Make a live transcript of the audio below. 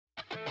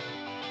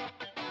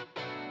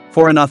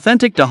For an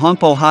authentic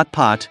Dahongpo hot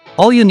pot,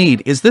 all you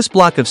need is this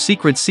block of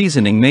secret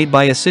seasoning made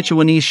by a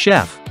Sichuanese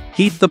chef.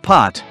 Heat the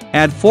pot,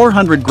 add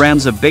 400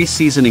 grams of base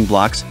seasoning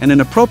blocks and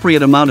an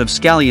appropriate amount of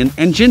scallion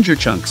and ginger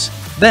chunks.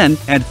 Then,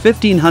 add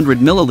 1500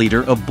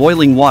 milliliter of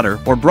boiling water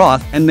or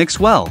broth and mix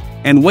well,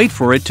 and wait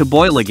for it to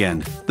boil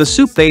again. The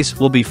soup base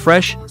will be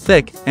fresh,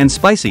 thick, and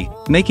spicy,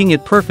 making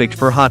it perfect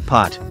for hot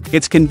pot.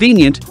 It's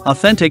convenient,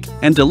 authentic,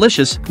 and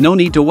delicious, no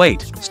need to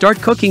wait. Start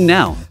cooking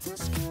now.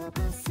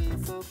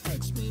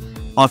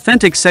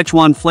 Authentic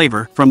Szechuan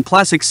flavor from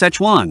Classic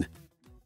Szechuan.